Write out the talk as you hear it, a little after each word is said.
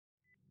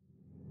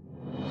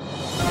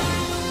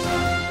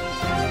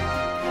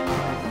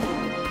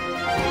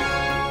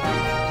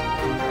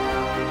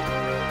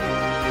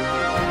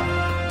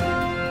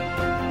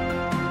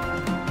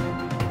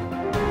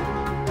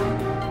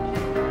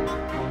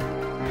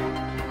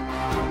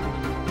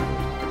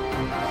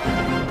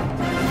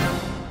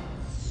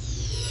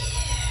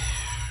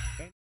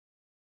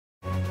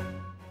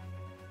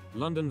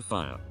London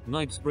fire.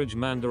 Knightsbridge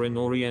Mandarin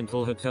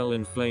Oriental Hotel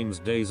in flames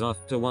days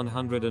after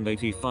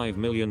 £185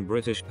 million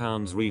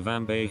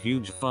revamp. A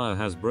huge fire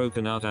has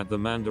broken out at the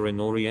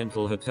Mandarin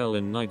Oriental Hotel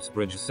in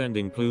Knightsbridge,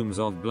 sending plumes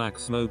of black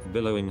smoke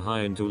billowing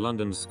high into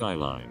London's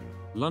skyline.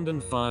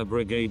 London Fire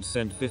Brigade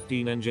sent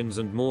 15 engines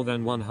and more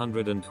than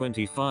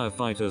 120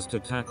 firefighters to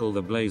tackle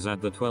the blaze at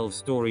the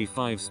 12-story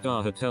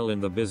 5-star hotel in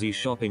the busy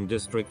shopping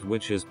district,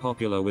 which is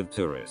popular with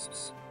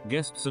tourists.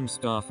 Guests and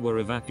staff were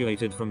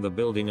evacuated from the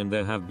building and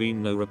there have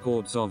been no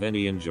reports of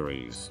any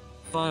injuries.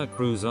 Fire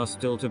crews are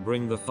still to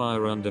bring the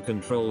fire under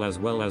control as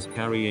well as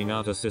carrying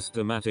out a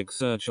systematic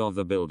search of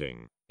the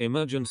building.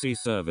 Emergency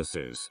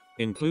services,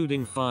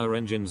 including fire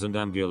engines and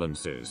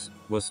ambulances,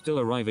 were still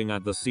arriving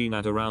at the scene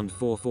at around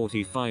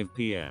 4:45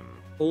 p.m.,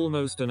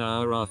 almost an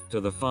hour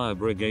after the fire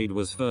brigade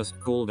was first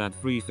called at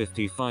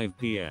 3:55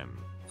 p.m.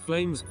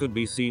 Flames could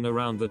be seen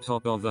around the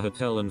top of the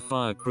hotel and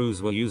fire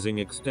crews were using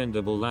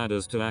extendable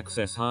ladders to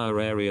access higher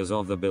areas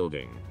of the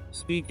building.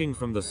 Speaking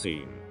from the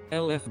scene,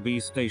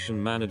 LFB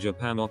station manager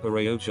Pam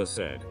Operaocha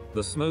said,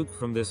 "The smoke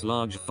from this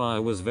large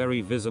fire was very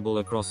visible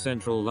across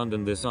central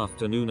London this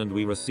afternoon and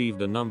we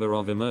received a number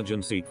of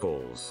emergency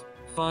calls.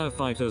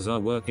 Firefighters are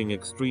working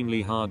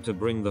extremely hard to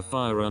bring the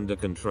fire under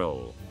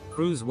control.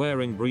 Crews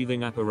wearing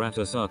breathing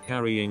apparatus are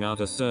carrying out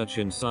a search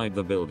inside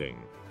the building."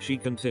 She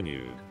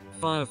continued,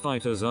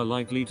 "Firefighters are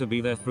likely to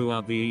be there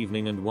throughout the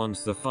evening and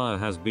once the fire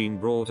has been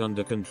brought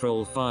under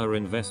control, fire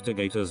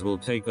investigators will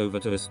take over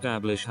to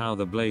establish how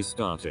the blaze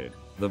started."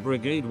 The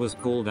brigade was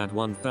called at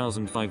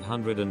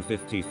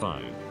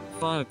 1555.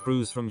 Fire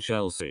crews from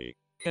Chelsea,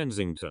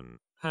 Kensington,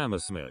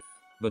 Hammersmith,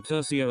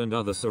 Battersea and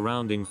other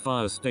surrounding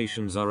fire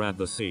stations are at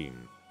the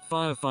scene.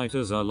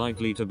 Firefighters are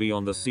likely to be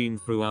on the scene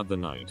throughout the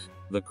night.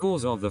 The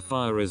cause of the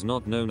fire is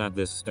not known at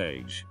this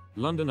stage.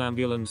 London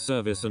Ambulance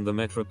Service and the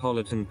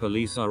Metropolitan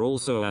Police are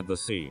also at the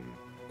scene.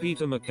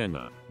 Peter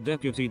McKenna,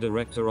 Deputy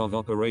Director of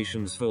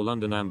Operations for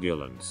London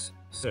Ambulance,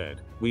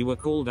 said, "We were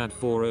called at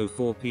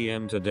 4:04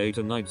 p.m. today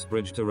to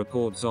Knightsbridge to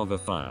reports of a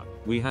fire.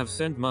 We have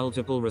sent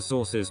multiple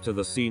resources to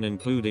the scene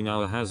including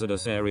our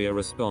hazardous area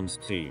response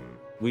team.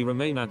 We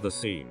remain at the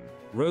scene.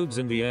 Roads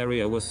in the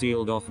area were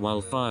sealed off while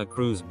fire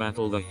crews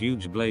battle the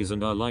huge blaze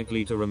and are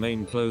likely to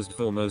remain closed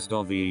for most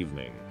of the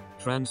evening."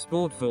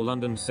 Transport for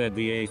London said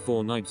the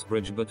A4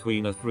 Knightsbridge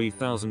between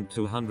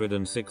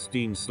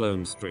A3216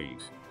 Sloane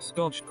Street,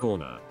 Scotch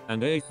Corner,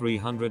 and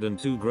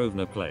A302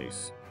 Grosvenor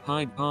Place,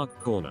 Hyde Park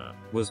Corner,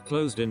 was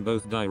closed in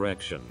both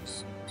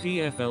directions.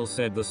 TfL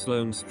said the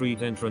Sloane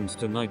Street entrance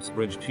to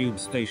Knightsbridge Tube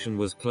Station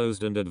was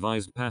closed and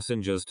advised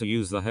passengers to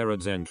use the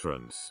Harrods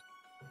entrance.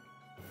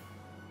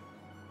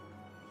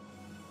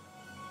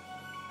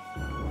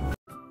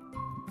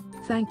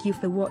 Thank you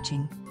for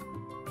watching.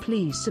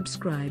 Please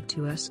subscribe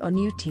to us on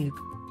YouTube.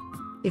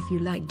 If you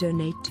like,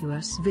 donate to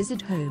us,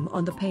 visit home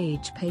on the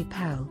page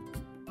PayPal.